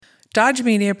Dodge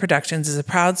Media Productions is a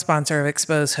proud sponsor of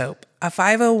Expose Hope, a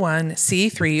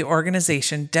 501c3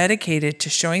 organization dedicated to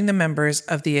showing the members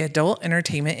of the adult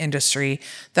entertainment industry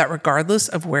that regardless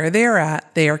of where they are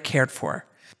at, they are cared for.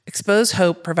 Expose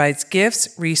Hope provides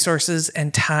gifts, resources,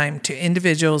 and time to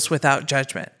individuals without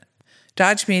judgment.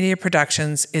 Dodge Media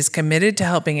Productions is committed to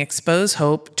helping Expose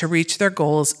Hope to reach their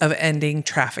goals of ending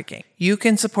trafficking. You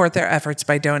can support their efforts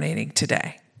by donating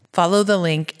today. Follow the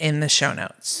link in the show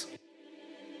notes.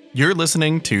 You're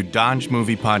listening to Dodge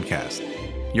Movie Podcast.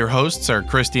 Your hosts are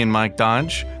Christy and Mike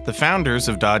Dodge, the founders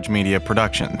of Dodge Media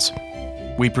Productions.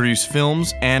 We produce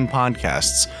films and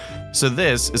podcasts, so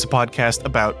this is a podcast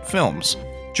about films.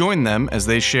 Join them as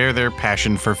they share their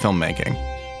passion for filmmaking.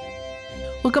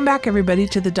 Welcome back, everybody,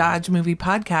 to the Dodge Movie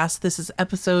Podcast. This is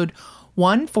episode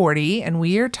 140, and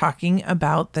we are talking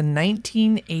about the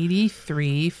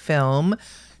 1983 film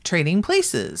Trading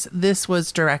Places. This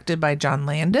was directed by John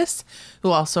Landis, who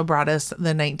also brought us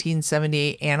the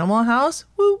 1978 Animal House,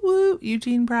 woo woo,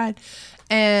 Eugene Pride,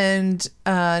 and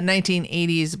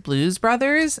 1980's Blues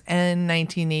Brothers and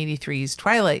 1983's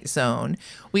Twilight Zone.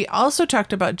 We also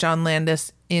talked about John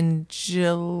Landis in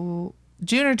June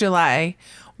or July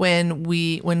when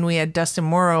we had Dustin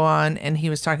Morrow on, and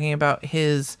he was talking about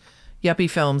his yuppie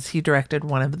films. He directed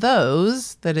one of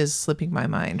those that is slipping my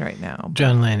mind right now.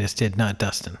 John Landis did, not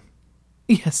Dustin.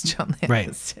 Yes, John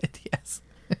Landis did, yes.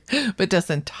 But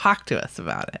Dustin talked to us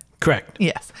about it. Correct.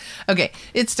 Yes. Okay.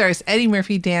 It stars Eddie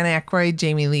Murphy, Dan Aykroyd,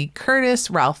 Jamie Lee Curtis,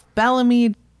 Ralph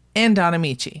Bellamy, and Don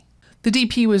Amici. The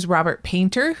DP was Robert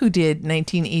Painter, who did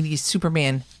 1980's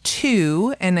Superman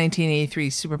 2 and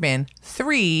 1983's Superman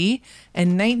 3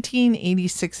 and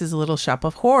 1986's Little Shop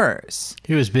of Horrors.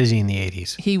 He was busy in the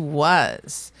 80s. He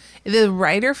was. The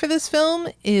writer for this film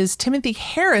is Timothy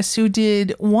Harris, who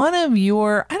did one of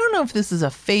your, I don't know if this is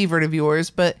a favorite of yours,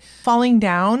 but Falling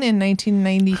Down in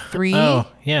 1993. Oh,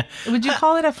 yeah. Would you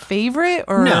call it a favorite?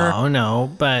 Or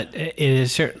No, but it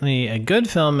is certainly a good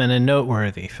film and a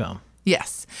noteworthy film.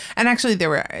 Yes. And actually there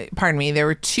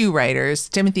were two writers,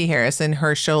 Timothy Harris and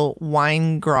Herschel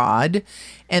Weingrod,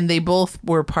 and they both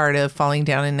were part of Falling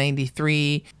Down in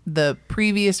 93. The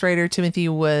previous writer, Timothy,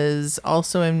 was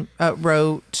also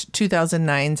wrote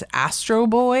 2009's Astro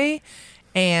Boy,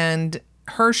 and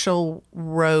Herschel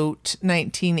wrote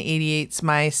 1988's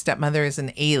My Stepmother is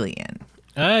an Alien.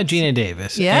 Gina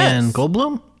Davis. Yes. And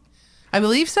Goldblum? I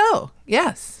believe so.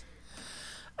 Yes.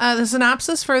 The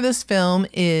synopsis for this film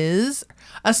is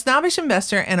a snobbish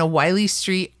investor and a Wiley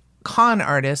Street con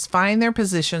artist find their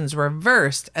positions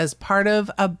reversed as part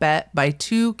of a bet by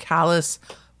two callous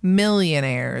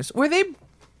millionaires. Or they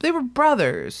were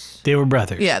brothers. They were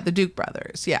brothers. Yeah, the Duke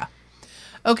brothers. Yeah.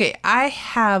 Okay, I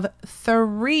have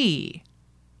 3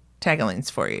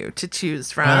 taglines for you to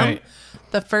choose from. All right.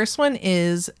 The first one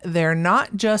is, they're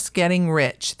not just getting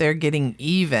rich, they're getting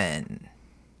even.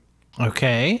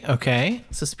 Okay.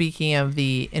 So speaking of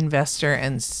the investor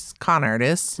and con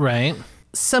artist. Right.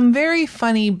 Some very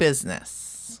funny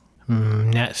business.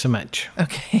 Not so much.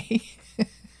 Okay.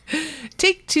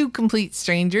 Take 2 complete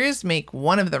strangers, make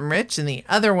one of them rich and the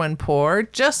other one poor.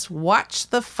 Just watch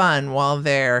the fun while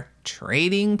they're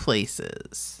trading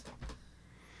places.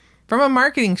 From a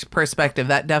marketing perspective,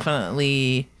 that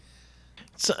definitely...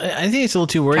 So I think it's a little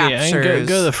too wordy. I captures...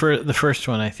 go the first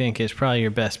one, I think, is probably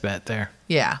your best bet there.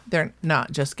 Yeah, they're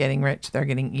not just getting rich, they're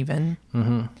getting even.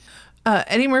 Mm-hmm.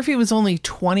 Eddie Murphy was only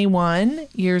 21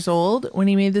 years old when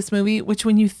he made this movie, which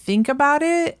when you think about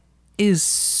it, is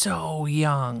so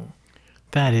young.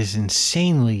 That is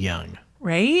insanely young.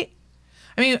 Right?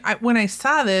 I mean, when I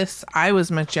saw this, I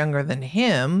was much younger than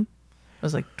him. I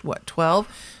was like, 12?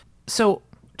 So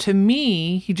to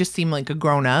me, he just seemed like a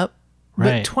grown up.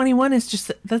 Right. But 21 is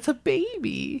just, that's a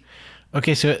baby.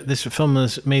 Okay, so this film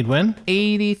was made when?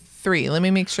 83. Let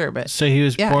me make sure. But so he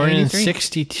was born 83. in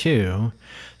 62.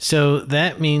 So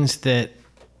that means that,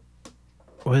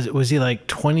 was he like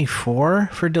 24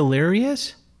 for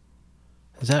Delirious?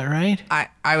 Is that right?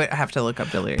 I would have to look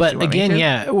up Delirious. But again,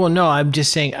 yeah. Well, no, I'm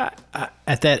just saying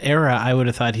at that era, I would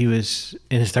have thought he was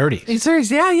in his 30s. His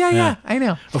 30s, yeah. I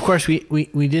know. Of course, we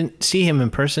didn't see him in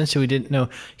person, so we didn't know.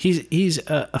 He's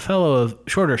a fellow of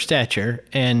shorter stature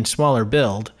and smaller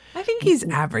build. I think he's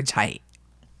average height.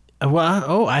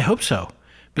 Well, I hope so.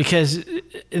 Because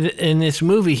in this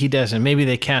movie, he doesn't. Maybe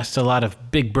they cast a lot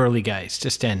of big burly guys to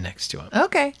stand next to him.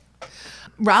 Okay.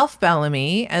 Ralph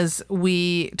Bellamy, as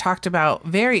we talked about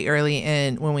very early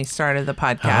in when we started the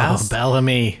podcast. Oh,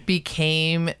 Bellamy.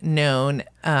 Became known.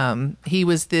 He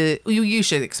was you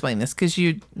should explain this because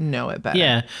you know it better.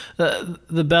 Yeah.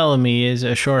 The Bellamy is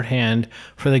a shorthand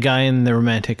for the guy in the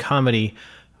romantic comedy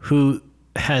who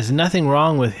has nothing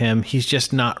wrong with him. He's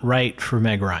just not right for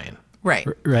Meg Ryan. Right.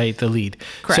 Right, the lead.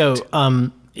 Correct.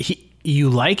 So you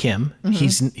like him.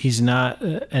 He's not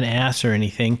an ass or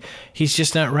anything. He's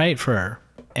just not right for her.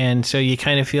 And so you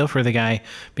kind of feel for the guy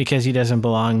because he doesn't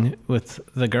belong with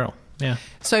the girl. Yeah.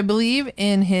 So I believe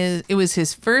it was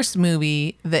his first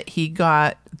movie that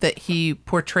he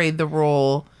portrayed the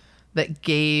role that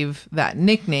gave that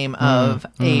nickname of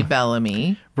A.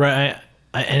 Bellamy. Right.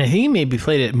 And I think he maybe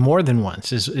played it more than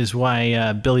once is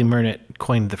why Billy Murnett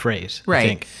coined the phrase. Right. I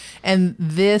think. And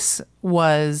this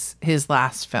was his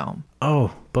last film.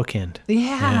 Oh, bookend.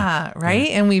 Yeah, right?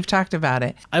 Yeah. And we've talked about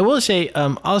it. I will say,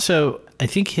 also, I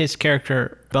think his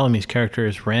character, Bellamy's character,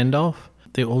 is Randolph,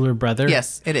 the older brother.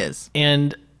 Yes, it is.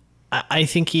 And I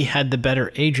think he had the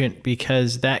better agent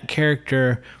because that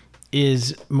character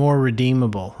is more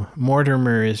redeemable.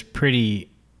 Mortimer is pretty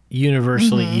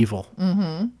universally evil.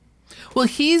 Mm-hmm. Well,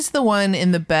 he's the one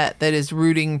in the bet that is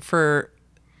rooting for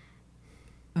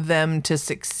them to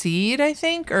succeed, I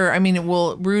think. Or, I mean,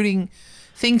 rooting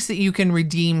thinks that you can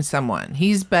redeem someone.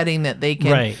 He's betting that they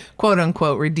can, quote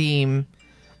unquote, redeem.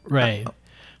 Right.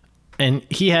 And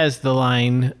he has the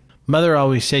line, "Mother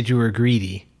always said you were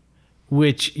greedy,"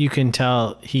 which you can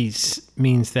tell he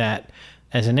means that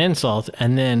as an insult.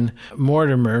 And then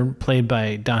Mortimer, played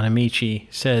by Don Amici,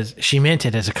 says she meant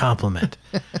it as a compliment.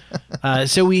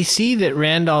 So we see that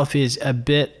Randolph is a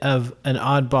bit of an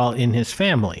oddball in his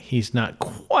family. He's not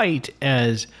quite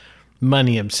as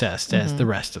money obsessed as the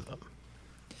rest of them.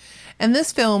 And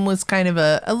this film was kind of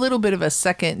a little bit of a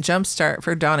second jumpstart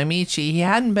for Don Amici. He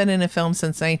hadn't been in a film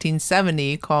since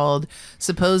 1970 called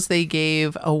Suppose They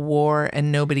Gave a War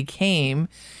and Nobody Came.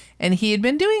 And he had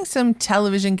been doing some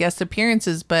television guest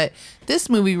appearances, but this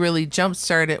movie really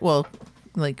re-jumpstarted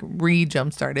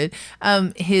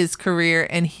his career,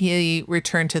 and he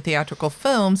returned to theatrical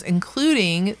films,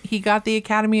 including he got the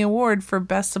Academy Award for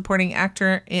Best Supporting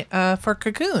Actor for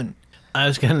Cocoon. I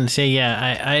was going to say,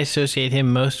 I associate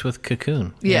him most with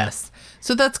Cocoon. Yes. Yeah.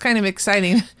 So that's kind of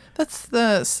exciting.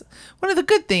 That's one of the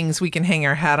good things we can hang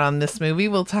our hat on this movie.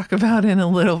 We'll talk about in a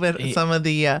little bit some of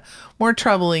the more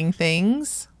troubling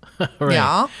things. Right.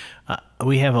 Yeah.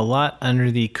 We have a lot under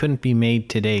the couldn't be made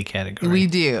today category. We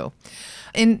do.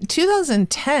 In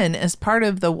 2010, as part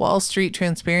of the Wall Street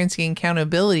Transparency and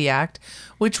Accountability Act,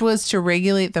 which was to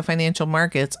regulate the financial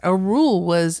markets, a rule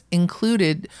was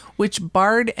included which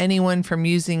barred anyone from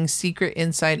using secret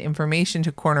inside information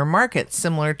to corner markets,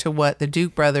 similar to what the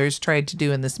Duke brothers tried to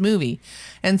do in this movie.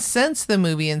 And since the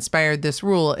movie inspired this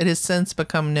rule, it has since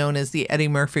become known as the Eddie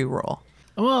Murphy rule.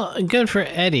 Well, good for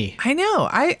Eddie. I know.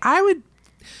 I would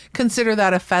consider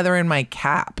that a feather in my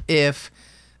cap if...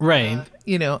 Right.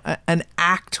 An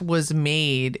act was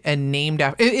made and named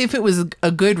after, if it was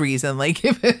a good reason, like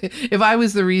if I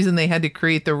was the reason they had to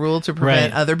create the rule to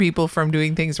prevent other people from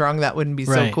doing things wrong, that wouldn't be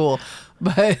so cool.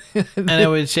 But and I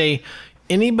would say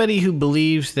anybody who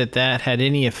believes that had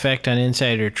any effect on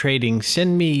insider trading,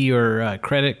 send me your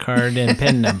credit card and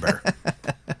PIN number.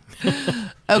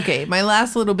 Okay, my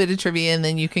last little bit of trivia, and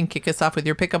then you can kick us off with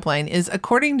your pickup line, is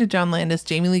according to John Landis,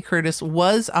 Jamie Lee Curtis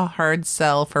was a hard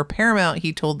sell for Paramount.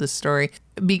 He told this story.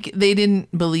 They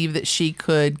didn't believe that she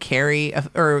could carry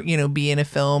be in a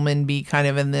film and be kind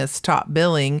of in this top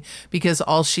billing because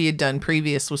all she had done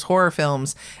previous was horror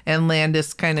films. And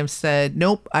Landis kind of said,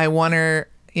 nope, I want her,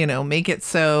 make it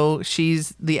so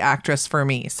she's the actress for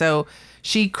me. So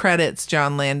she credits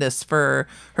John Landis for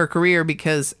her career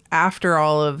because after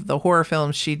all of the horror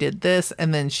films, she did this,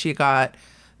 and then she got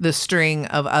the string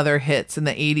of other hits in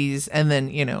the 80s. And then,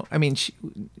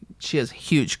 she has a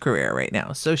huge career right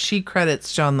now. So she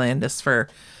credits John Landis for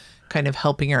kind of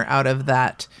helping her out of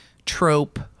that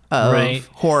trope of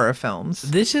horror films.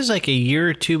 This is like a year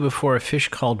or two before A Fish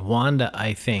Called Wanda,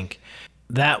 I think.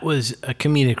 That was a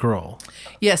comedic role.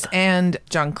 Yes, and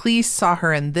John Cleese saw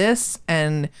her in this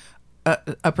and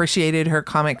appreciated her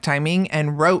comic timing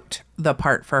and wrote the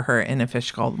part for her in A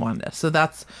Fish Called Wanda. So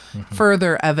that's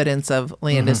further evidence of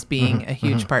Landis being a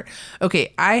huge part.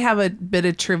 Okay, I have a bit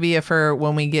of trivia for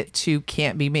when we get to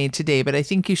Can't Be Made Today, but I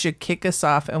think you should kick us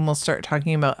off and we'll start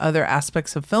talking about other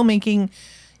aspects of filmmaking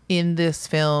in this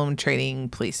film, Trading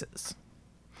Places.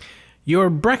 Your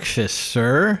breakfast,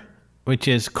 sir, which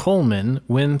is Coleman,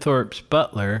 Winthorpe's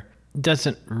butler,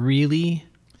 doesn't really...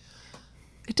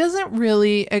 It doesn't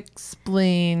really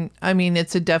explain. I mean,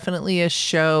 it's definitely a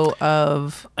show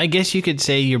of... I guess you could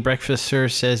say Your Breakfast, Sir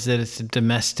says that it's a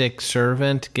domestic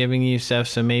servant giving you stuff,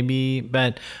 so maybe...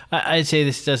 But I'd say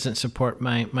this doesn't support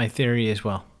my theory as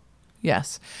well.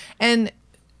 Yes. And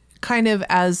kind of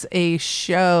as a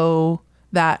show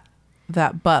that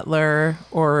butler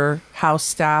or house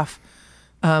staff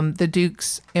The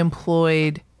Dukes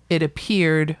employed, it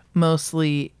appeared,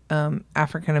 mostly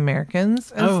African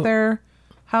Americans as their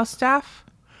house staff.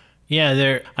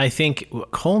 Yeah, I think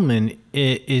Coleman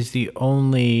is the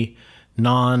only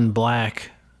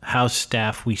non-black house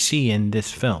staff we see in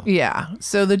this film. Yeah.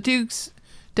 So the Dukes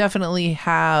definitely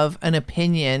have an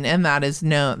opinion, and that is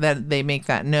that they make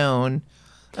that known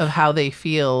of how they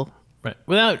feel. Right.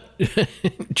 Without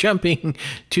jumping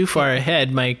too far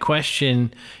ahead, my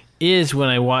question is, when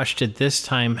I watched it this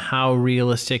time, how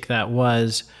realistic that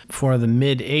was for the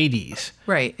mid-'80s.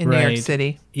 Right, in New York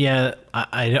City. Yeah,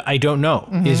 I don't know,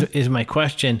 is my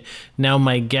question. Now,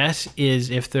 my guess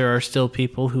is if there are still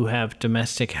people who have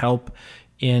domestic help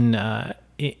in the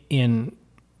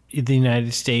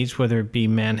United States, whether it be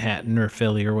Manhattan or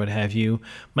Philly or what have you,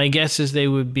 my guess is they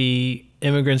would be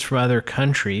immigrants from other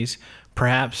countries,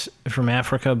 perhaps from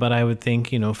Africa, but I would think,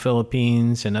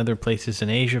 Philippines and other places in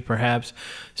Asia, perhaps.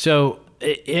 So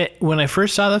when I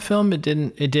first saw the film, it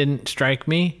didn't strike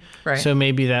me. Right. So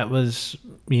maybe that was,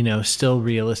 still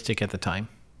realistic at the time.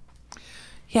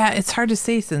 Yeah, it's hard to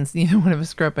say since neither one of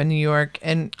us grew up in New York,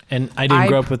 and I didn't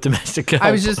grow up with domestic help.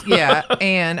 I was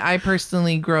and I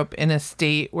personally grew up in a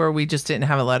state where we just didn't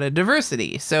have a lot of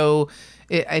diversity. So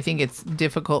I think it's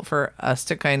difficult for us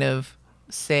to kind of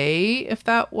say if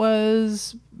that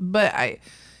was, but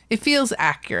it feels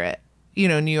accurate.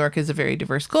 New York is a very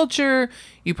diverse culture.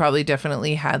 You probably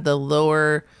definitely had the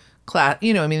lower class,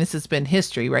 this has been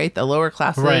history, right? The lower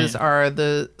classes are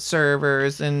the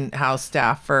servers and house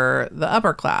staff for the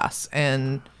upper class.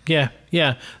 And yeah.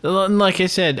 Like I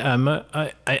said,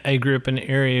 I grew up in an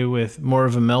area with more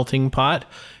of a melting pot.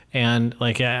 And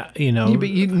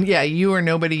you or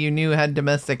nobody you knew had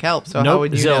domestic help. So how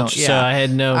would you know? Yeah. So I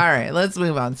had no. All right, let's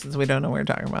move on since we don't know what we're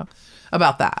talking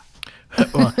about that.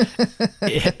 Well,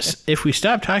 if we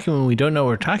stop talking when we don't know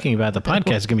what we're talking about, the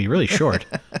podcast is going to be really short.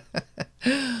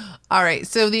 All right.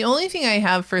 So the only thing I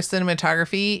have for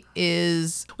cinematography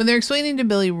is when they're explaining to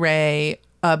Billy Ray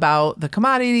about the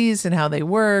commodities and how they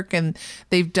work, and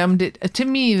they've dumbed it. To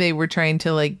me, they were trying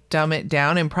to dumb it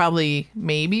down, and probably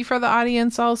maybe for the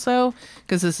audience also,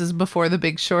 because this is before The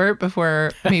Big Short,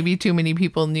 before maybe too many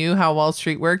people knew how Wall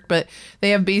Street worked. But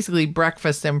they have basically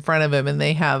breakfast in front of him, and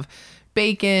they have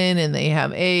bacon, and they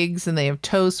have eggs, and they have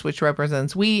toast, which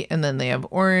represents wheat, and then they have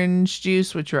orange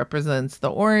juice, which represents the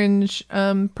orange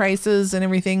prices and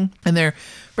everything. And they're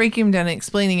breaking him down and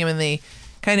explaining him, and they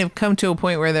kind of come to a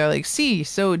point where they're like, see,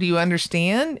 so do you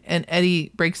understand? And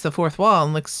Eddie breaks the fourth wall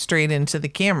and looks straight into the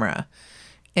camera.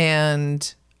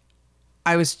 And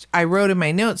I wrote in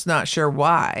my notes, not sure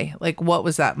why. What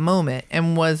was that moment?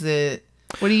 And what do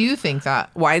you think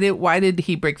why did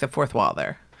he break the fourth wall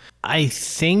there? I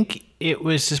think it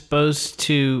was supposed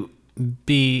to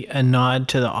be a nod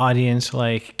to the audience,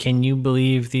 can you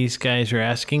believe these guys are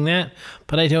asking that?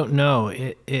 But I don't know.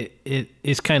 It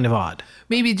is kind of odd.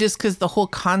 Maybe just because the whole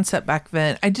concept back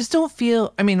then, I just don't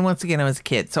feel, once again, I was a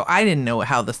kid, so I didn't know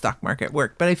how the stock market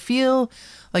worked. But I feel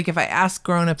like if I ask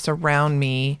grownups around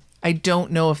me, I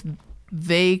don't know if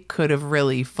they could have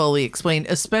really fully explained,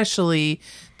 especially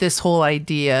this whole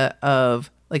idea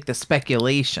of the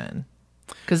speculation.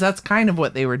 Because that's kind of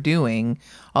what they were doing,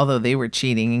 although they were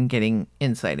cheating and getting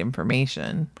inside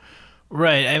information.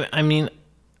 Right.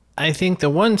 I think the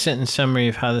one sentence summary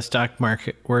of how the stock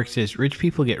market works is rich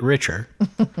people get richer.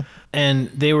 And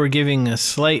they were giving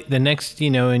the next,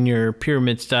 in your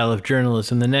pyramid style of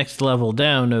journalism, the next level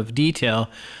down of detail,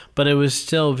 but it was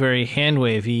still very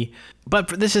hand-wavy. But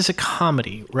this is a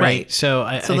comedy, right? So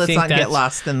I let's think not get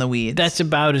lost in the weeds. That's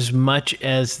about as much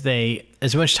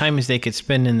time as they could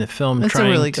spend in the film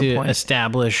trying to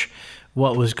establish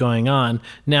what was going on.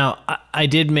 Now, I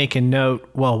did make a note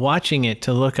while watching it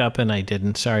to look up, and I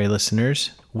didn't, sorry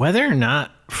listeners, whether or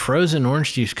not frozen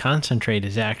orange juice concentrate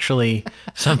is actually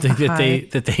something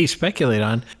that they speculate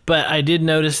on. But I did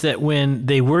notice that when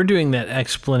they were doing that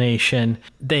explanation,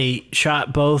 they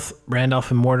shot both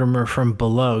Randolph and Mortimer from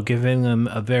below, giving them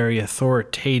a very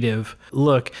authoritative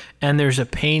look. And there's a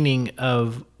painting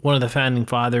of one of the founding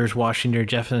fathers, Washington or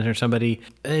Jefferson or somebody.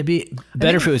 It'd be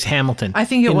better if it was Hamilton. I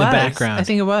think it was. In the background. I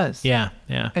think it was. Yeah.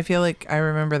 I feel like I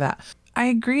remember that. I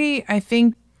agree. I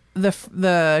think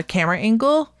the camera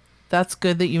angle, that's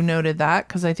good that you noted that,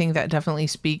 because I think that definitely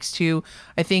speaks to,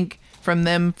 I think from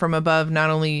them from above, not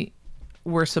only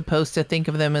we're supposed to think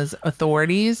of them as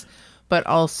authorities, but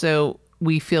also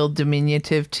we feel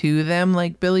diminutive to them,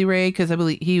 like Billy Ray, because I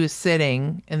believe he was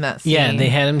sitting in that scene. Yeah, they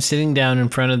had him sitting down in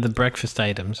front of the breakfast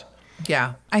items.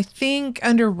 Yeah. I think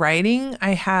under writing,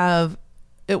 I have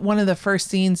at one of the first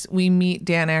scenes, we meet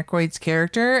Dan Aykroyd's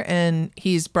character, and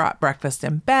he's brought breakfast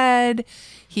in bed.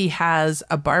 He has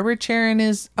a barber chair in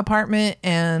his apartment,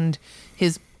 and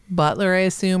his butler, I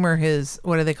assume, or his,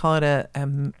 what do they call it,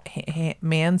 a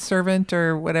manservant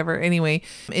or whatever, anyway,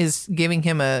 is giving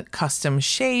him a custom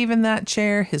shave in that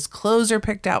chair. His clothes are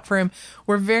picked out for him.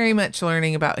 We're very much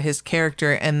learning about his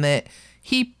character, and that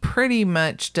he pretty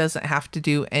much doesn't have to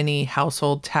do any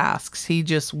household tasks. He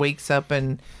just wakes up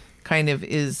and kind of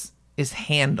is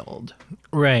handled.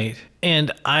 Right.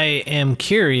 And I am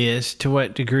curious to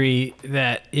what degree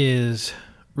that is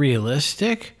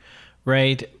realistic,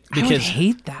 right? I would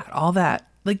hate that. All that.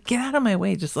 Like, get out of my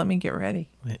way. Just let me get ready.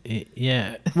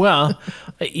 Yeah. Well,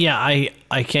 yeah,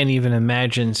 I can't even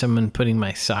imagine someone putting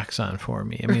my socks on for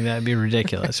me. I mean, that'd be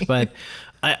ridiculous. But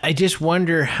I just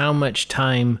wonder how much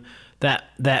time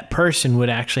that person would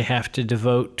actually have to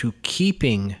devote to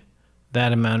keeping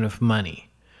that amount of money,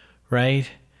 right?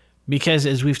 Because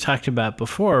as we've talked about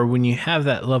before, when you have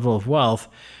that level of wealth,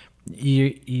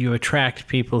 you attract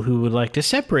people who would like to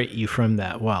separate you from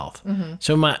that wealth. Mm-hmm.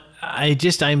 So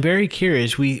I'm very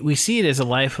curious. We see it as a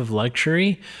life of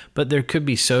luxury, but there could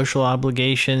be social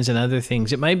obligations and other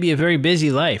things. It might be a very busy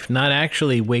life, not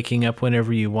actually waking up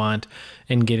whenever you want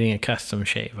and getting a custom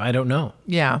shave. I don't know.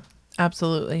 Yeah,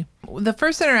 absolutely. The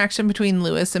first interaction between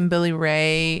Lewis and Billy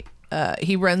Ray,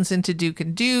 he runs into Duke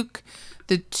and Duke.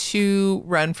 The two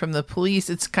run from the police.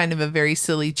 It's kind of a very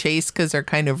silly chase because they're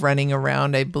kind of running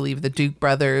around, I believe, the Duke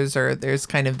brothers, or there's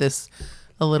kind of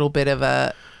a little bit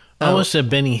of almost a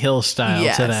Benny Hill style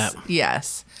to that.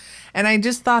 Yes. And I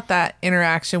just thought that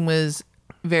interaction was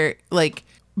very, like,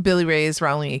 Billy Ray is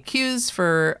wrongly accused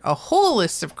for a whole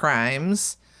list of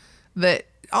crimes that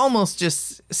almost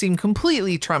just seem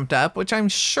completely trumped up, which I'm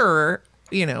sure,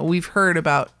 we've heard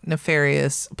about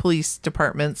nefarious police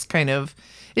departments kind of.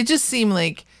 It just seemed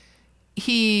like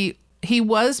he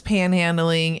was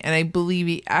panhandling, and I believe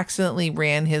he accidentally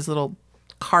ran his little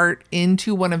cart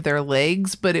into one of their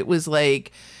legs, but it was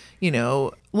like,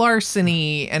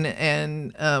 larceny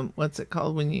and what's it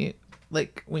called when you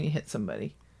hit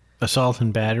somebody? Assault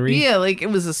and battery? Yeah, like it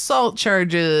was assault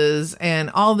charges and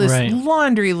all this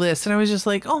laundry list. And I was just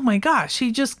like, oh my gosh,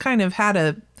 he just kind of had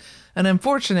an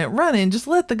unfortunate run-in. Just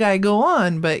let the guy go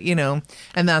on. But,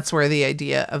 and that's where the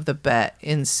idea of the bet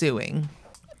ensuing.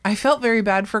 I felt very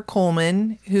bad for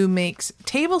Coleman, who makes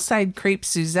tableside crepe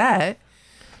Suzette.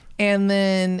 And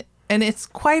it's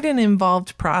quite an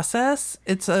involved process.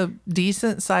 It's a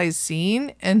decent sized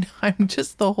scene. And I'm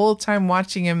just the whole time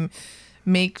watching him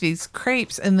make these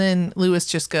crepes, and then Lewis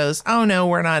just goes, oh no,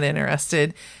 we're not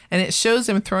interested. And it shows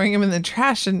him throwing them in the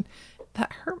trash, and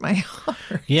that hurt my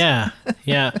heart. Yeah.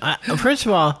 First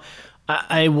of all,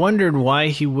 I wondered why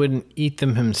he wouldn't eat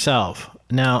them himself.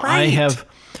 Now, right. I have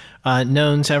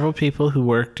known several people who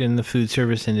worked in the food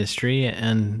service industry,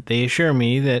 and they assure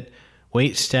me that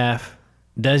wait staff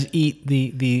does eat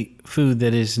the food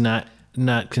that is not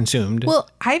consumed. Well,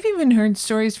 I've even heard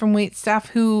stories from wait staff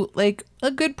who, like, a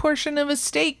good portion of a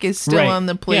steak is still on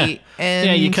the plate. Yeah.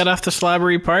 And you cut off the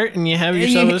slobbery part and you have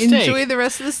yourself a steak. Enjoy the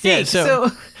rest of the steak. Yeah,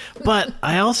 so. But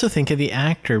I also think of the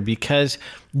actor, because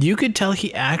you could tell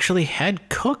he actually had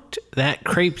cooked that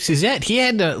crepe Suzette. He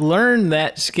had to learn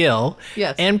that skill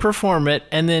and perform it,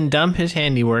 and then dump his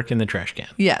handiwork in the trash can.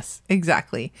 Yes,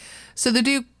 exactly. So the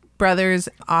Duke brothers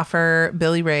offer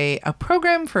Billy Ray a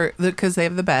program because they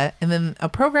have the bet, and then a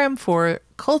program for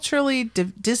culturally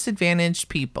disadvantaged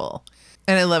people.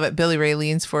 And I love it. Billy Ray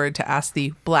leans forward to ask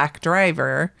the black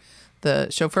driver, the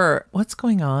chauffeur, what's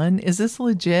going on? Is this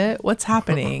legit? What's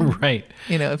happening? Right.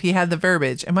 If he had the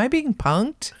verbiage, am I being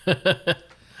punked?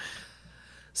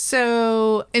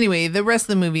 So anyway, the rest of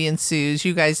the movie ensues.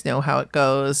 You guys know how it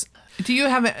goes.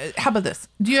 How about this?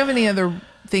 Do you have any other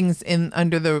things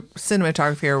under the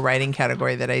cinematography or writing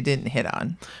category that I didn't hit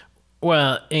on?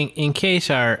 Well, in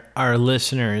case our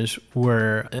listeners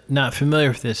were not familiar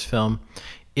with this film,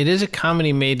 it is a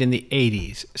comedy made in the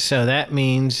 80s. So that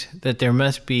means that there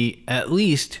must be at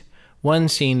least one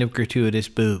scene of gratuitous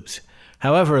boobs.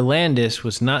 However, Landis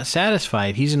was not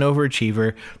satisfied. He's an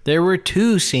overachiever. There were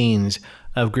 2 scenes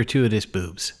of gratuitous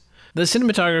boobs. The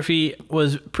cinematography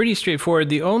was pretty straightforward.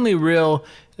 The only real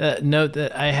note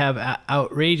that I have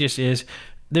outrageous is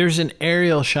there's an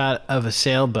aerial shot of a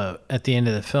sailboat at the end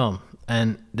of the film.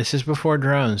 And this is before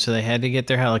drones, so they had to get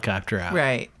their helicopter out.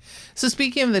 Right. So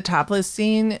speaking of the topless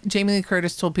scene, Jamie Lee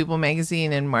Curtis told People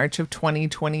magazine in March of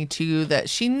 2022 that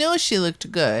she knows she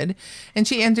looked good, and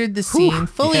she entered the scene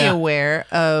fully aware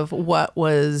of what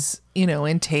was,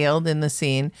 entailed in the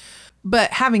scene.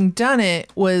 But having done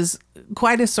it was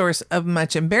quite a source of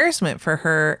much embarrassment for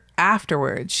her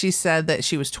afterwards. She said that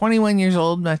she was 21 years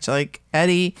old, much like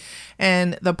Eddie,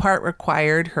 and the part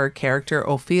required her character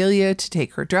Ophelia to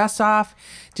take her dress off.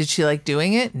 Did she like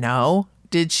doing it? No.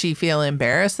 Did she feel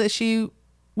embarrassed that she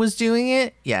was doing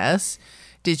it? Yes.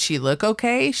 Did she look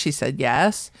okay? She said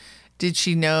yes. Did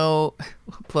she know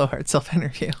blowhard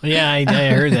self-interview? Yeah, I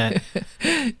heard that.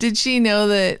 Did she know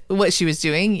that what she was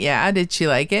doing? Yeah. Did she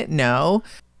like it? No.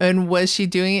 And was she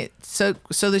doing it so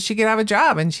that she could have a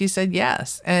job? And she said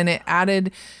yes. And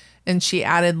she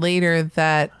added later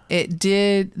that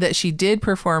she did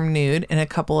perform nude in a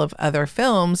couple of other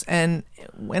films. And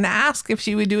when asked if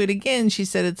she would do it again, she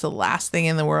said it's the last thing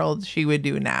in the world she would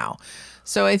do now.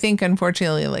 So I think,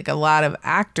 unfortunately, like a lot of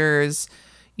actors,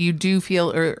 you do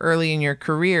feel early in your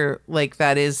career like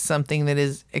that is something that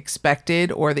is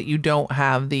expected, or that you don't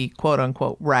have the quote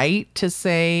unquote right to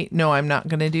say, no, I'm not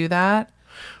going to do that.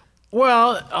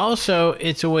 Well, also,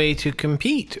 it's a way to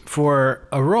compete for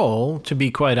a role, to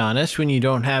be quite honest. When you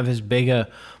don't have as big a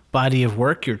body of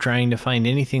work, you're trying to find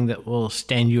anything that will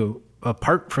stand you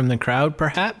apart from the crowd,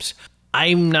 perhaps.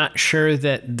 I'm not sure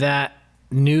that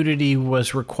nudity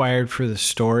was required for the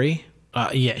story.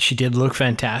 Yeah, she did look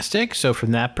fantastic. So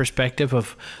from that perspective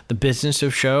of the business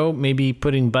of show, maybe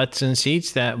putting butts in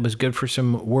seats, that was good for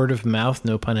some word of mouth,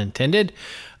 no pun intended.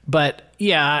 But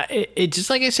yeah, it just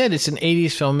like I said, it's an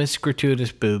 80s film. It's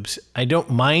gratuitous boobs. I don't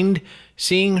mind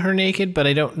seeing her naked, but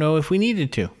I don't know if we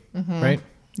needed to, right?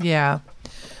 Yeah.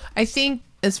 I think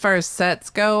as far as sets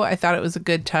go, I thought it was a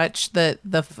good touch that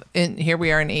here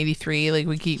we are in 83, like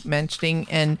we keep mentioning,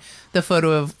 and the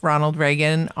photo of Ronald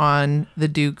Reagan on the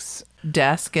Duke's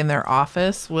desk in their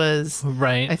office was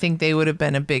right. I think they would have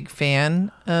been a big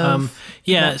fan of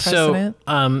that precedent.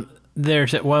 So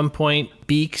there's at one point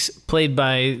Beeks, played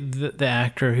by the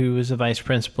actor who was the vice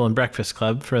principal in Breakfast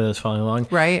Club, for those following along.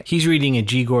 Right. He's reading a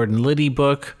G. Gordon Liddy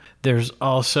book. There's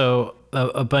also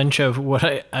a bunch of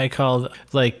what I called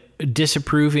like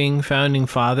disapproving founding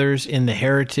fathers in the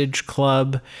Heritage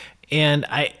Club. And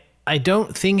I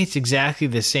don't think it's exactly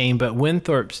the same, but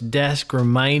Winthorpe's desk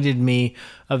reminded me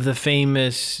of the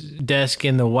famous desk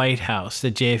in the White House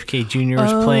that JFK Jr.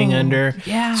 was playing under.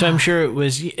 Yeah. So I'm sure it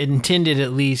was intended,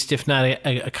 at least, if not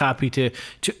a copy, to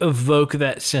evoke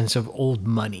that sense of old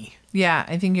money. Yeah,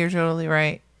 I think you're totally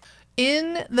right.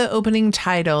 In the opening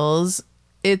titles,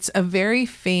 it's a very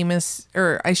famous,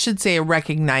 or I should say a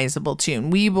recognizable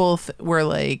tune. We both were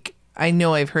like, I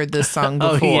know I've heard this song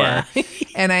before. Yeah.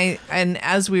 and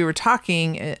as we were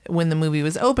talking when the movie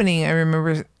was opening, I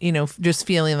remember, just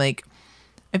feeling like,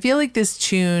 I feel like this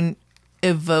tune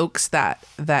evokes that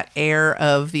air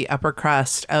of the upper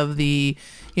crust, of the,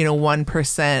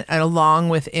 1%, and along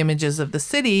with images of the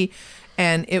city.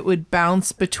 And it would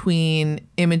bounce between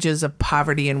images of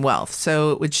poverty and wealth.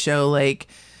 So it would show like,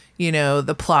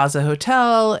 the Plaza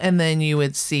Hotel, and then you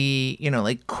would see,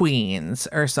 like Queens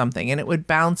or something, and it would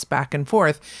bounce back and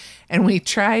forth. And we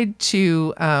tried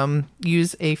to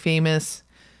use a famous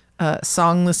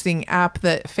song listing app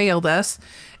that failed us.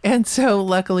 And so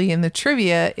luckily in the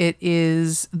trivia, it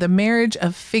is The Marriage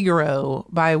of Figaro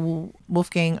by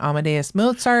Wolfgang Amadeus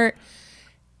Mozart.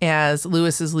 As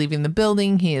Louis is leaving the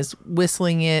building, he is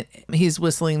whistling it. He's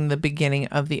whistling the beginning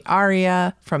of the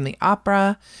aria from the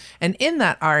opera. And in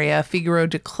that aria, Figaro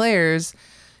declares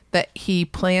that he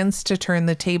plans to turn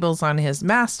the tables on his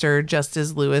master, just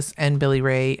as Louis and Billy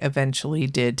Ray eventually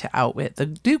did to outwit the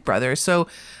Duke brothers. So,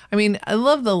 I mean, I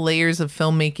love the layers of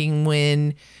filmmaking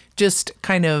when just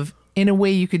kind of, in a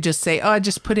way you could just say, oh,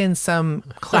 just put in some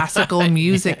classical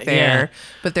music there. Yeah.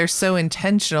 But they're so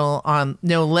intentional on,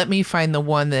 no, let me find the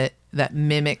one that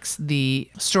mimics the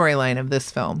storyline of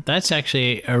this film. That's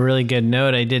actually a really good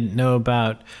note. I didn't know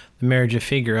about The Marriage of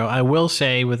Figaro. I will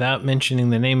say, without mentioning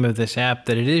the name of this app,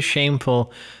 that it is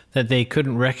shameful that they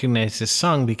couldn't recognize this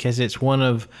song, because it's one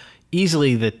of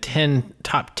easily the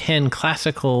top 10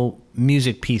 classical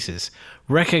music pieces,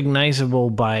 recognizable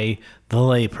by the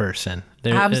layperson.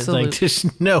 Absolutely. Like,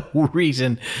 there's no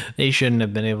reason they shouldn't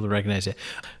have been able to recognize it.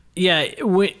 Yeah,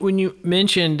 when you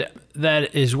mentioned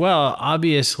that as well,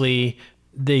 obviously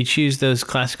they choose those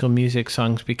classical music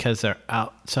songs because they're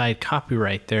outside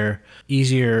copyright. They're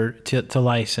easier to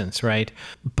license, right?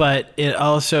 But it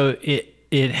also,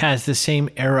 it has the same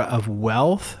era of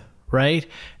wealth, right?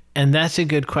 And that's a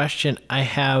good question I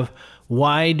have.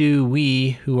 Why do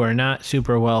we, who are not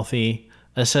super wealthy,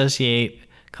 associate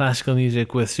classical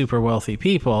music with super wealthy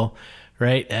people,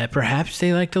 right? Perhaps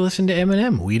they like to listen to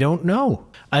Eminem. We don't know.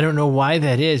 I don't know why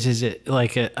that is. Is it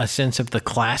like a sense of the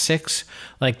classics?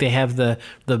 Like they have the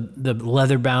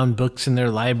leather-bound books in their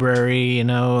library, you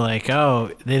know, like,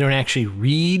 oh, they don't actually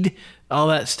read all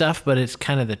that stuff, but it's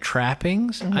kind of the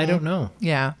trappings. I don't know.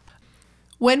 Yeah.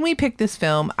 When we picked this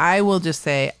film, I will just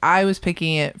say I was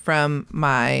picking it from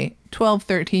my 12,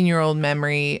 13-year-old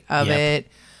memory of it.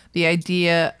 The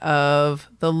idea of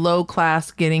the low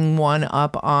class getting one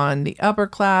up on the upper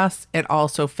class. It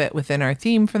also fit within our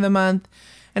theme for the month.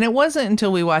 And it wasn't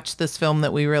until we watched this film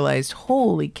that we realized,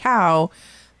 holy cow,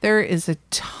 there is a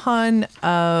ton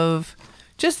of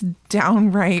just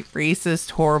downright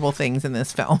racist, horrible things in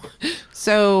this film.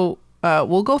 So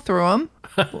we'll go through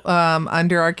them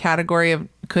under our category of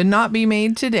could not be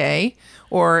made today,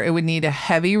 or it would need a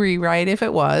heavy rewrite if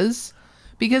it was.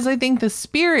 Because I think the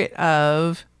spirit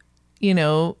of, you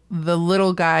know, the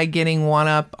little guy getting one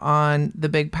up on the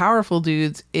big powerful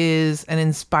dudes is an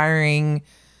inspiring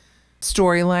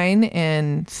storyline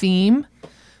and theme,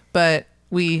 but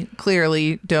we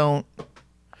clearly don't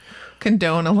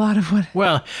condone a lot of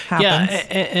what happens. Yeah,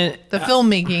 and the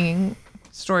filmmaking,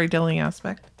 storytelling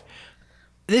aspect.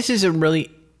 This is a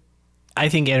really, I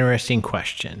think, interesting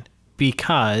question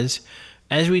because,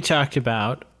 as we talked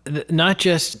about, not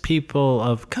just people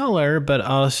of color, but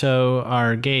also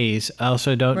our gays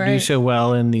also don't do so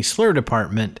well in the slur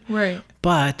department. Right.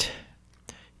 But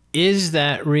is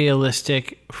that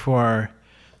realistic for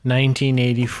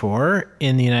 1984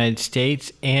 in the United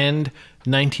States and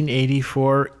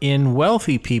 1984 in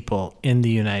wealthy people in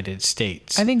the United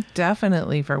States? I think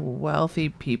definitely for wealthy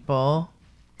people.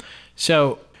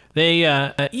 So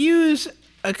they use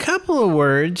a couple of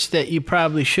words that you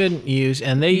probably shouldn't use,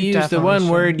 and they use the one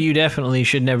word you definitely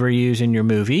should never use in your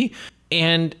movie.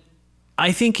 And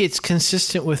I think it's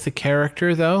consistent with the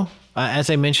character, though. As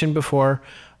I mentioned before,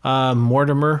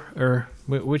 Mortimer, or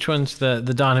which one's the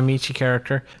Don Amici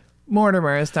character?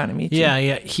 Mortimer is Don Amici.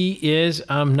 Yeah. He is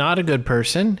not a good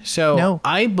person. So no.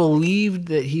 I believed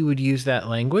that he would use that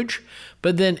language.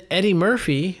 But then Eddie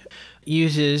Murphy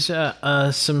uses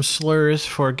some slurs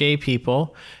for gay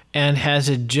people and has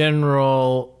a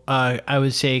general, I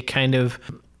would say, kind of,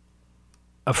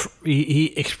 he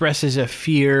expresses a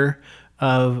fear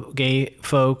of gay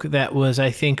folk that was,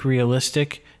 I think,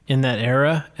 realistic in that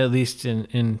era, at least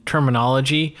in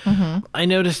terminology. Mm-hmm. I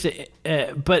noticed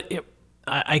it, but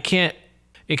I can't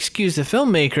excuse the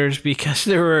filmmakers because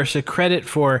there was a credit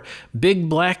for big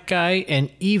black guy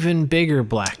and even bigger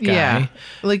black guy.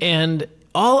 Yeah, and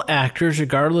all actors,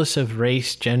 regardless of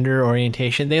race, gender,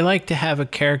 orientation, they like to have a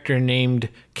character named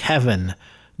Kevin,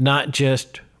 not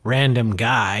just random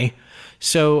guy.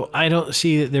 So I don't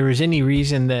see that there was any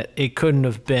reason that it couldn't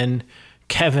have been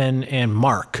Kevin and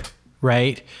Mark,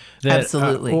 right?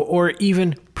 Absolutely. Or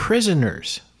even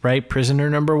prisoners, right? Prisoner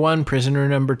number 1, prisoner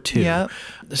number 2. Yep.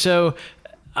 So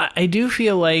I do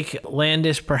feel like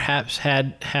Landis perhaps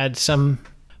had some,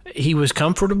 he was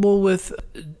comfortable with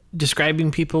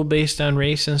describing people based on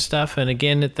race and stuff. And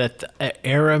again, at that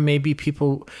era, maybe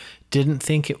people didn't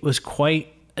think it was quite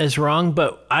as wrong,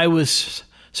 but I was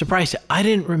surprised. I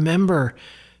didn't remember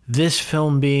this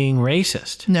film being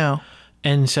racist. No.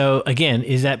 And so, again,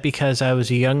 is that because I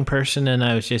was a young person and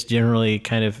I was just generally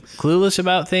kind of clueless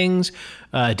about things,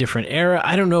 a different era?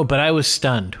 I don't know, but I was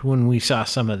stunned when we saw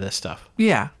some of this stuff.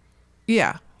 Yeah.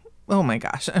 Yeah. Oh my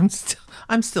gosh. I'm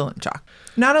still in shock.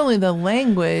 Not only the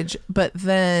language, but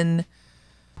then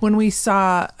when we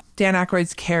saw Dan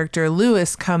Aykroyd's character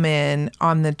Lewis come in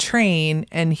on the train,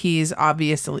 and he's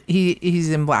obviously he's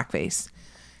in blackface.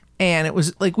 And it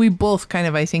was like we both kind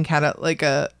of, I think, had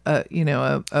a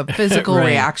physical right.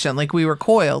 reaction. Like we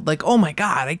recoiled, like, oh my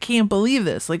God, I can't believe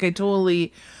this. Like I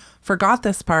totally forgot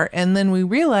this part. And then we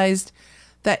realized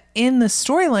that in the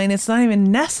storyline, it's not even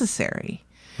necessary.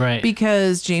 Right.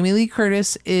 Because Jamie Lee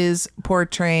Curtis is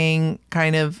portraying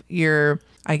kind of your,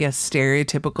 I guess,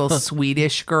 stereotypical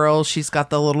Swedish girl. She's got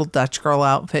the little Dutch girl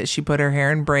outfit. She put her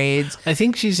hair in braids. I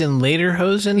think she's in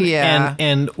Lederhosen. Yeah.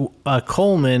 And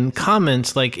Coleman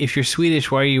comments, like, if you're Swedish,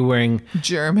 why are you wearing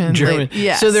German?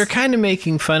 Yes. So they're kind of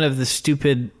making fun of the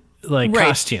stupid,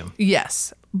 costume.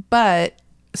 Yes. But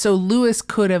so Lewis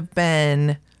could have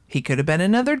been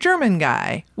another German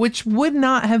guy, which would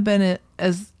not have been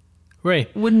as...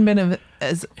 Right. Wouldn't have been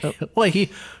as... Well,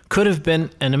 he could have been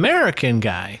an American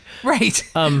guy. Right.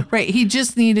 Right. He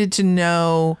just needed to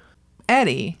know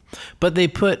Eddie. But they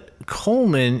put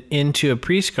Coleman into a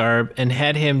priest garb and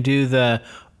had him do the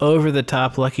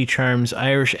over-the-top Lucky Charms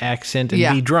Irish accent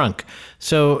and be drunk.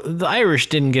 So the Irish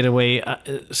didn't get away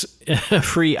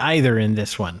free either in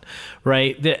this one,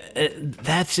 right?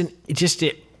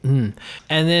 And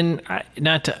then,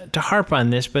 not to harp on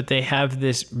this, but they have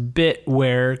this bit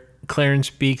where Clarence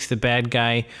Beeks, the bad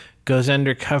guy, goes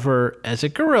undercover as a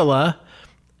gorilla,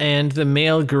 and the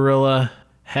male gorilla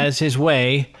has his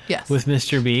way with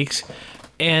Mr. Beeks.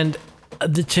 And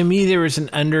to me, there was an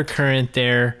undercurrent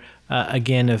there,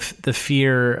 again, of the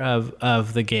fear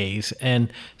of the gays.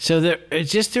 And so there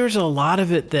was a lot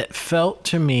of it that felt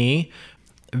to me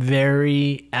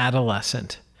very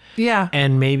adolescent. Yeah.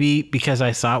 And maybe because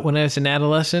I saw it when I was an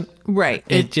adolescent. Right.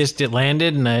 It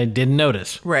landed and I didn't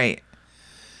notice. Right.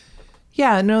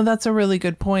 Yeah, no, that's a really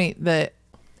good point, that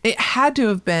it had to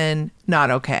have been not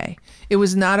okay. It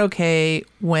was not okay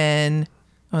when,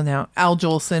 Al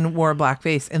Jolson wore a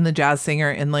blackface and the jazz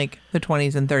singer in like the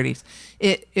 20s and 30s.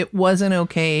 It wasn't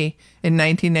okay in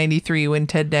 1993 when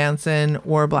Ted Danson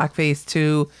wore blackface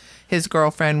to his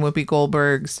girlfriend Whoopi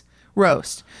Goldberg's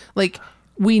roast. Like,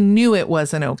 we knew it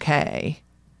wasn't okay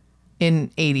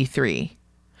in 83.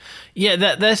 Yeah,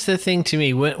 that's the thing to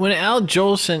me. When Al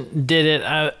Jolson did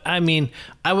it, I mean,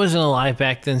 I wasn't alive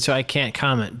back then, so I can't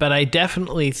comment. But I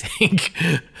definitely think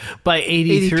by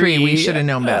 83 we should have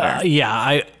known better.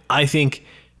 I think,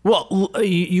 well,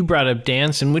 you brought up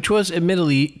Danson, which was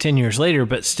admittedly 10 years later,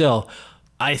 but still,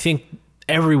 I think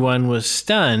everyone was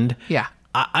stunned. Yeah.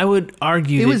 I would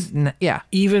argue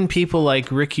even people like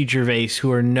Ricky Gervais,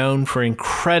 who are known for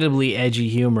incredibly edgy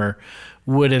humor,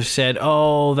 would have said,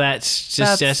 "Oh,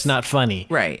 that's not funny."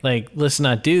 Right. Like, let's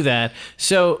not do that.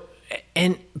 So,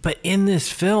 but in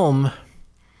this film,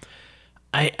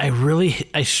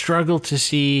 I struggle to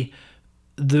see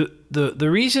the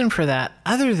reason for that,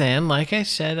 other than, like I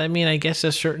said, I mean, I guess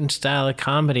a certain style of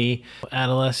comedy,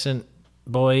 adolescent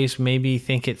boys maybe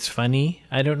think it's funny.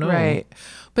 I don't know. Right.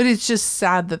 But it's just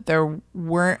sad that there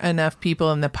weren't enough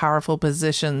people in the powerful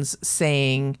positions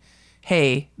saying,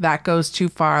 hey, that goes too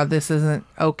far. This isn't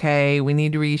okay. We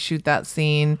need to reshoot that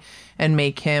scene and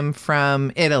make him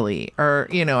from Italy, or,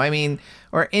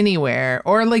 or anywhere.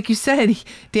 Or like you said,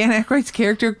 Dan Aykroyd's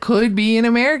character could be an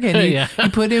American.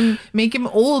 You make him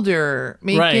older,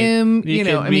 him,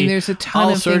 there's a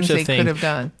ton of things they could have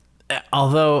done.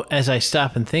 Although, as I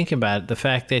stop and think about it, the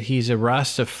fact that he's a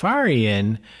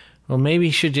Rastafarian, well, maybe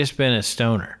he should just been a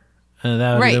stoner.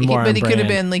 That would have been more but he on could have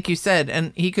brand. been, like you said,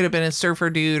 and he could have been a surfer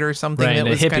dude or something that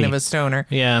was hippie. kind of a stoner.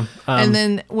 Yeah. And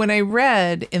then when I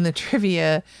read in the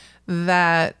trivia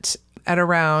that at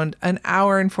around an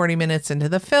hour and 40 minutes into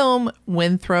the film,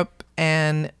 Winthrop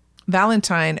and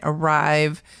Valentine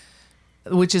arrive,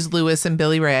 which is Lewis and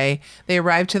Billy Ray. They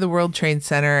arrive to the World Trade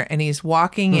Center, and he's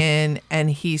walking in,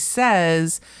 and he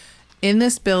says, in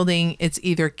this building, it's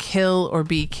either kill or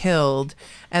be killed.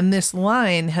 And this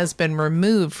line has been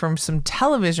removed from some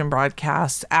television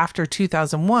broadcasts after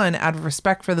 2001 out of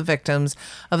respect for the victims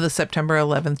of the September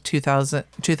 11th,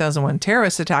 2001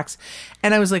 terrorist attacks.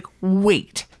 And I was like,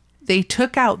 wait, they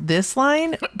took out this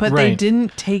line, but they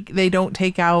don't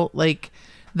take out like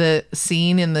the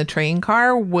scene in the train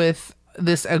car with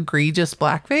this egregious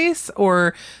blackface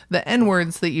or the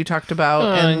N-words that you talked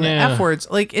about and the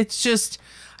F-words. Like, it's just,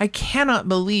 I cannot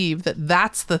believe that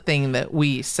that's the thing that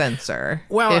we censor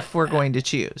if we're going to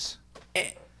choose.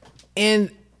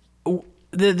 And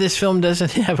this film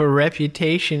doesn't have a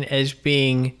reputation as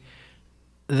being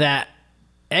that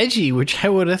edgy, which I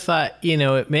would have thought,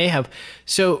 it may have.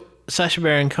 So Sacha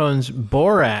Baron Cohen's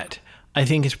Borat, I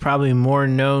think, is probably more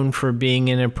known for being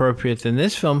inappropriate than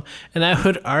this film. And I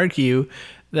would argue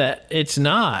that it's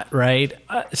not, right?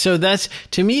 So that's,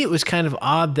 to me, it was kind of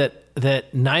odd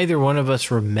that neither one of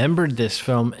us remembered this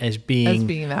film as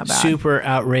being that bad. Super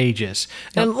outrageous.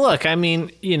 Yep. And look, I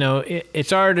mean,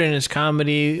 it's art and it's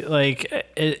comedy. Like,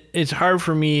 it's hard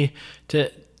for me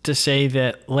to say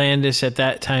that Landis at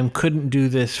that time couldn't do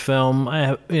this film.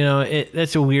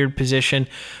 That's a weird position,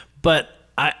 but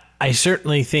I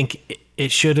certainly think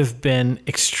it should have been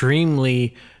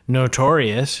extremely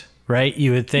notorious, right?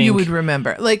 You would think. You would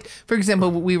remember. Like, for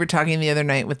example, we were talking the other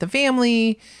night with the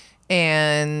family,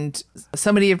 and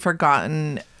somebody had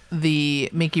forgotten the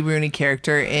Mickey Rooney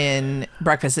character in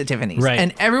Breakfast at Tiffany's. Right.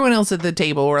 And everyone else at the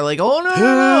table were like, oh,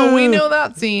 no, we know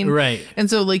that scene. Right. And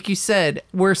so, like you said,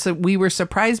 we were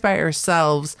surprised by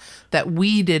ourselves that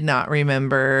we did not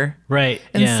remember. Right.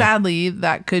 And sadly,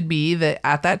 that could be that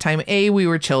at that time, we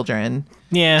were children.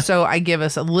 Yeah. So I give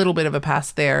us a little bit of a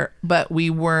pass there, but we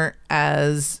weren't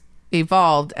as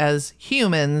evolved as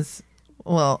humans.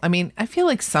 Well, I mean, I feel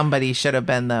like somebody should have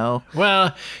been, though.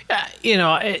 Well,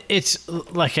 it's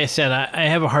like I said, I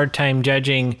have a hard time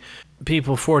judging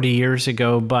people 40 years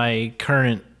ago by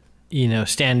current,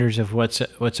 standards of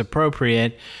what's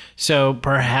appropriate. So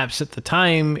perhaps at the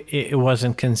time it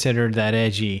wasn't considered that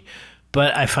edgy.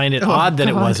 but I find it odd that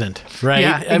it wasn't, right?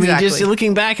 Yeah, I mean, just exactly.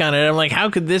 looking back on it, I'm like, how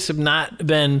could this have not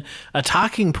been a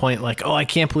talking point? Like, oh, I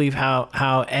can't believe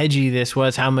how edgy this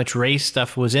was, how much race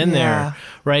stuff was in there,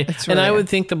 right? it's And I really- would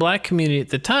think the black community at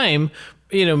the time,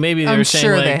 maybe they I'm were saying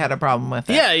sure like, they had a problem with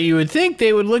it. yeah, you would think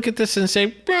they would look at this and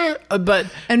say, but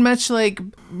And much like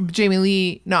Jamie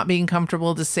Lee not being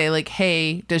comfortable to say like,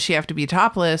 hey, does she have to be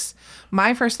topless?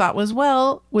 My first thought was,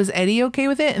 well, was Eddie okay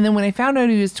with it? And then when I found out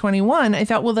he was 21, I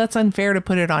thought, well, that's unfair to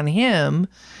put it on him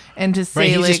and to say Right,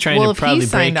 he's like, just trying well, to if he probably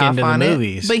signed break off into the on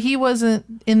movies. it, but he wasn't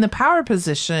in the power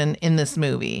position in this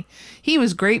movie. He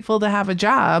was grateful to have a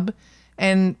job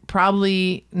and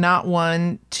probably not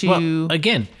one to. well,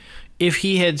 again, if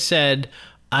he had said,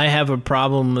 I have a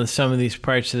problem with some of these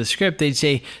parts of the script, they'd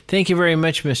say, thank you very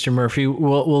much, Mr. Murphy.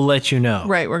 We'll let you know.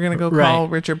 Right, we're gonna go call Right.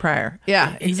 Richard Pryor.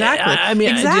 Yeah, exactly. I mean,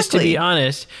 exactly. just to be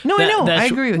honest, No, I know. that's I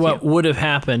agree with what you. would have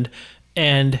happened.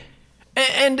 And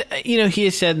he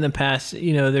has said in the past,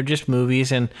 they're just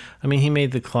movies. And I mean, he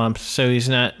made the Clumps, so he's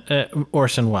not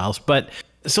Orson Welles. But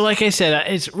so like I said,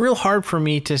 it's real hard for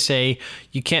me to say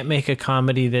you can't make a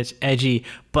comedy that's edgy,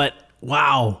 but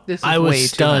wow, This is I was way too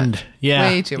stunned. much. Yeah.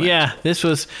 Way too much. Yeah. This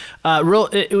was real.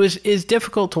 It's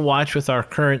difficult to watch with our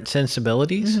current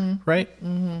sensibilities, right?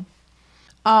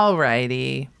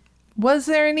 Alrighty. Was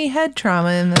there any head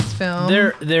trauma in this film?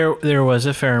 There was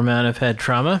a fair amount of head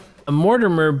trauma.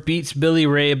 Mortimer beats Billy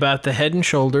Ray about the head and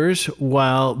shoulders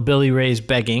while Billy Ray's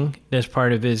begging as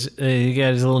part of his, he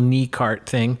got his little knee cart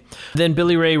thing. Then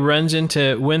Billy Ray runs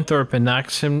into Winthorpe and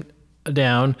knocks him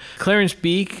down. Clarence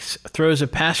Beeks throws a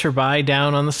passerby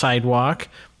down on the sidewalk.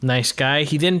 Nice guy.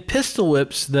 He then pistol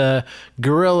whips the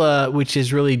gorilla, which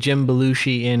is really Jim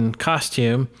Belushi in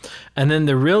costume. And then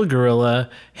the real gorilla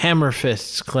hammer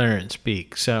fists Clarence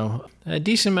Beeks. So a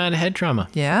decent amount of head trauma.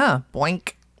 Yeah,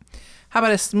 boink. How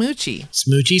about a smoochie?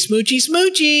 Smoochy, smoochy,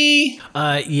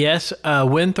 smoochy. Yes,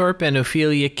 Winthorpe and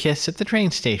Ophelia kiss at the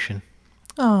train station.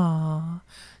 Aw,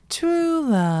 true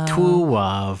love. True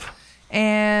love.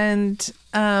 And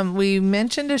we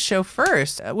mentioned a show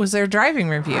first. Was there a driving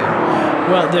review?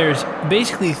 Well, there's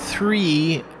basically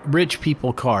 3 rich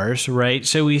people cars, right?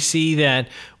 So we see that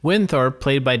Winthorpe,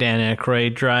 played by Dan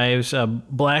Aykroyd, drives a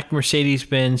black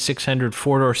Mercedes-Benz 600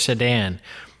 four-door sedan.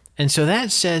 And so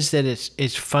that says that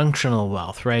it's functional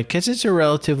wealth, right? Because it's a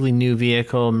relatively new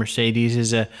vehicle. Mercedes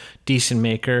is a decent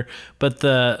maker. But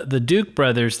the Duke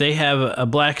brothers, they have a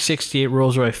black 68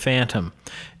 Rolls-Royce Phantom.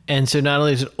 And so not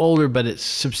only is it older, but it's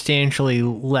substantially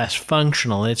less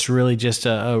functional. It's really just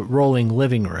a rolling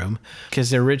living room because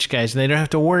they're rich guys and they don't have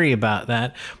to worry about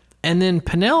that. And then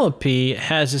Penelope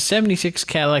has a 76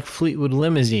 Cadillac Fleetwood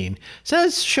limousine. So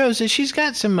that shows that she's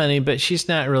got some money, but she's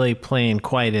not really playing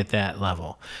quite at that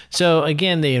level. So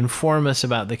again, they inform us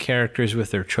about the characters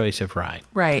with their choice of ride.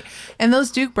 Right. And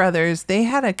those Duke brothers, they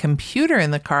had a computer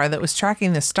in the car that was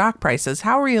tracking the stock prices.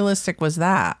 How realistic was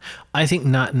that? I think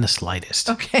not in the slightest.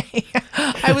 Okay.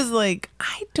 I was like,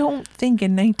 I don't think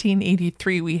in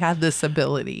 1983 we had this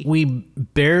ability. We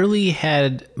barely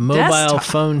had mobile Desktop.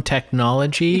 phone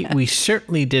technology. We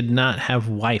certainly did not have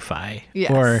Wi-Fi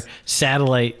Yes. or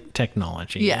satellite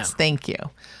technology. Yes, Yeah. thank you.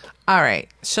 All right.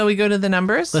 Shall we go to the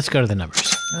numbers? Let's go to the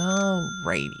numbers.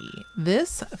 Alrighty.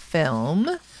 This film,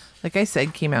 like I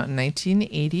said, came out in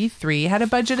 1983, had a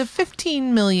budget of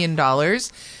 $15 million.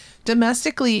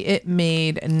 Domestically, it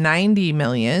made $90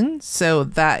 million, so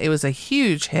that it was a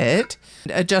huge hit.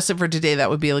 Adjusted for today, that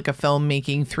would be like a film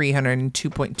making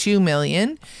 $302.2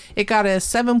 million. It got a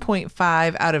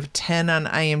 7.5 out of 10 on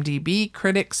IMDb.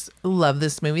 Critics love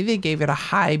this movie. They gave it a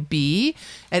high B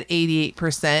at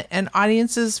 88%, and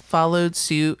audiences followed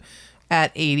suit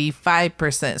at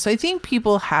 85%. So I think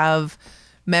people have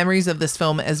memories of this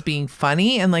film as being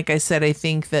funny. And like I said, I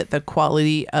think that the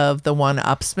quality of the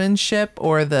one-upsmanship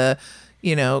or the,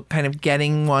 kind of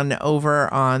getting one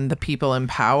over on the people in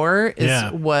power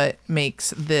is what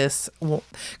makes this.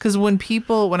 Because when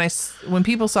people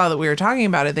saw that we were talking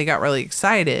about it, they got really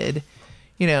excited.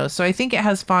 So I think it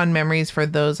has fond memories for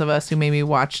those of us who maybe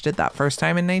watched it that first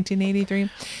time in 1983.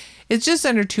 It's just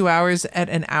under 2 hours at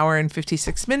an hour and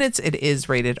 56 minutes. It is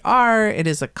rated R. It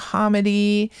is a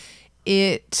comedy.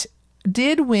 It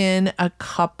did win a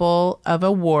couple of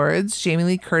awards. Jamie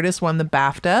Lee Curtis won the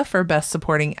BAFTA for Best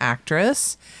Supporting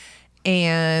Actress.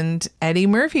 And Eddie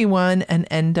Murphy won an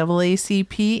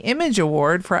NAACP Image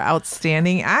Award for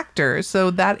Outstanding Actor.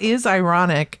 So that is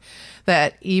ironic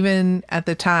that even at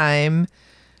the time,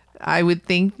 I would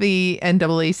think the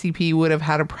NAACP would have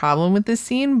had a problem with this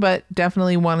scene, but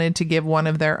definitely wanted to give one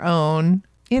of their own,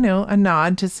 a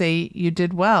nod to say you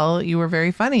did well. You were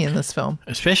very funny in this film.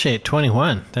 Especially at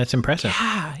 21. That's impressive.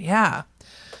 Yeah.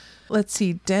 Let's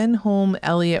see. Denholm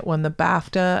Elliott won the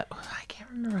BAFTA. I can't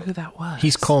remember who that was.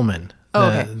 He's Coleman,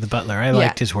 the butler. I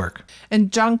liked his work. And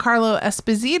Giancarlo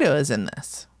Esposito is in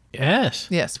this. Yes.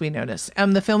 Yes, we noticed.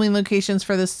 The filming locations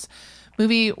for this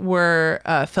movie were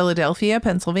Philadelphia,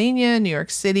 Pennsylvania, New York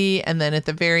City, and then at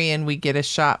the very end, we get a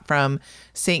shot from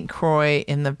St. Croix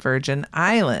in the Virgin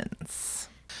Islands.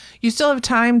 You still have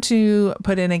time to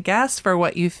put in a guess for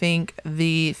what you think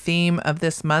the theme of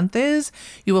this month is.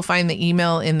 You will find the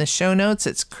email in the show notes.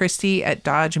 It's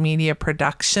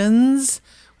Christy@DodgeMediaProductions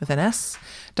with an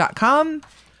S.com.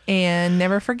 And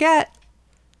never forget,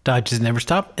 Dodges never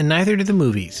stop, and neither do the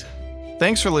movies.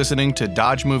 Thanks for listening to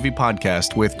Dodge Movie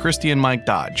Podcast with Christy and Mike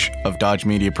Dodge of Dodge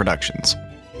Media Productions.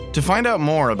 To find out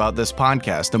more about this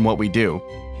podcast and what we do,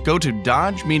 go to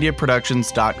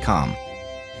DodgeMediaProductions.com.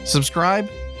 Subscribe,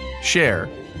 share,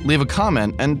 leave a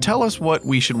comment, and tell us what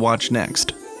we should watch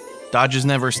next. Dodges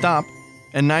never stop,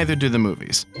 and neither do the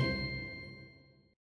movies.